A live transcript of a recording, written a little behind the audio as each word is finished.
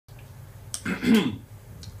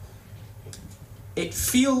It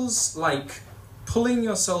feels like pulling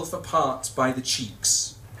yourself apart by the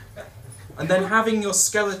cheeks, and then having your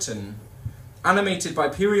skeleton, animated by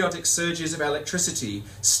periodic surges of electricity,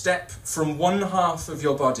 step from one half of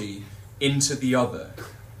your body into the other.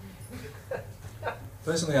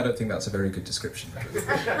 Personally, I don't think that's a very good description. There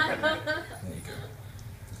you go.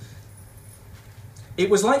 It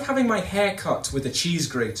was like having my hair cut with a cheese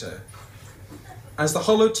grater. As the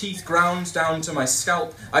hollow teeth ground down to my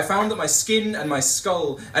scalp, I found that my skin and my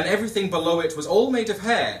skull and everything below it was all made of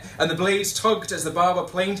hair, and the blades tugged as the barber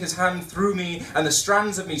planed his hand through me, and the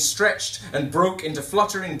strands of me stretched and broke into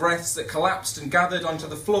fluttering breaths that collapsed and gathered onto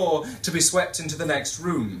the floor to be swept into the next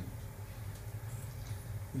room.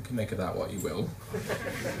 You can make of that what you will.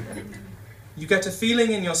 You get a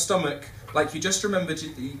feeling in your stomach like you just remembered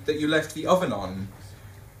that you left the oven on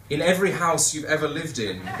in every house you've ever lived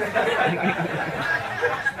in.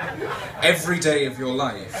 Every day of your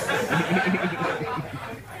life.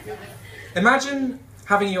 Imagine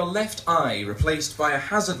having your left eye replaced by a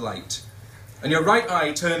hazard light and your right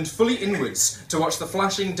eye turned fully inwards to watch the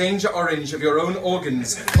flashing danger orange of your own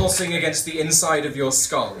organs pulsing against the inside of your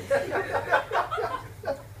skull.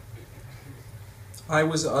 I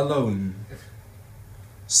was alone.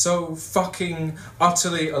 So fucking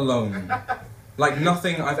utterly alone. Like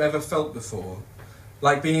nothing I've ever felt before.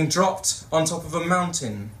 Like being dropped on top of a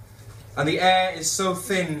mountain. And the air is so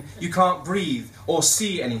thin you can't breathe or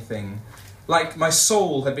see anything. Like my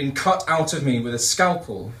soul had been cut out of me with a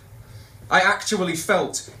scalpel. I actually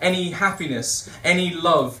felt any happiness, any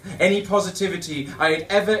love, any positivity I had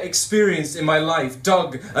ever experienced in my life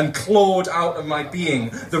dug and clawed out of my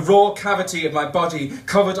being, the raw cavity of my body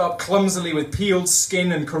covered up clumsily with peeled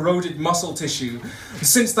skin and corroded muscle tissue.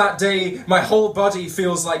 Since that day, my whole body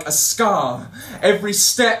feels like a scar. Every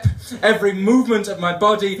step, every movement of my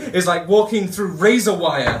body is like walking through razor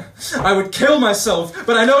wire. I would kill myself,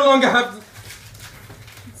 but I no longer have...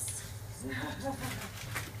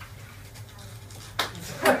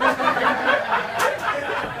 I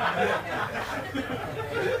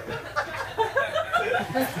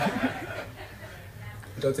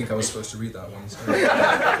don't think I was supposed to read that one, sorry.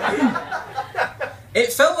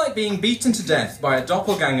 It felt like being beaten to death by a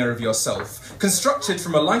doppelganger of yourself, constructed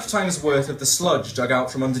from a lifetime's worth of the sludge dug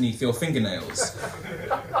out from underneath your fingernails.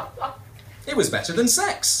 It was better than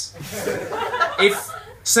sex. If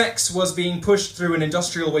sex was being pushed through an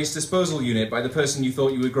industrial waste disposal unit by the person you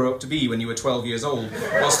thought you would grow up to be when you were 12 years old,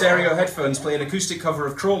 while stereo headphones play an acoustic cover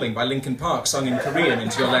of Crawling by Linkin Park sung in Korean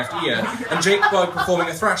into your left ear, and Jake Bugg performing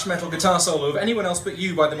a thrash metal guitar solo of Anyone Else But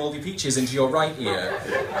You by the Mouldy Peaches into your right ear.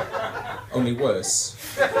 Only worse.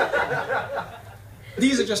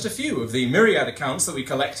 These are just a few of the myriad accounts that we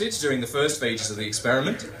collected during the first phases of the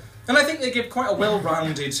experiment, and I think they give quite a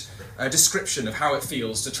well-rounded description of how it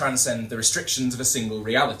feels to transcend the restrictions of a single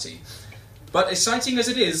reality. But exciting as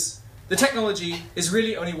it is, the technology is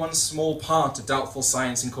really only one small part of Doubtful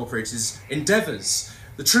Science Incorporated's endeavours.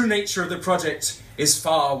 The true nature of the project is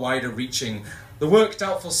far wider reaching. The work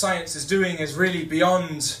Doubtful Science is doing is really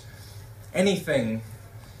beyond anything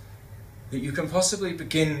that you can possibly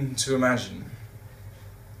begin to imagine.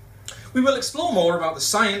 We will explore more about the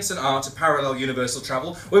science and art of parallel universal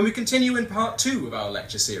travel when we continue in part 2 of our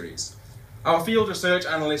lecture series. Our field research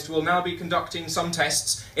analyst will now be conducting some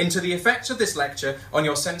tests into the effects of this lecture on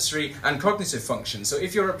your sensory and cognitive functions, so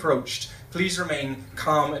if you're approached, please remain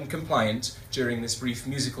calm and compliant during this brief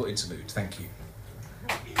musical interlude. Thank you.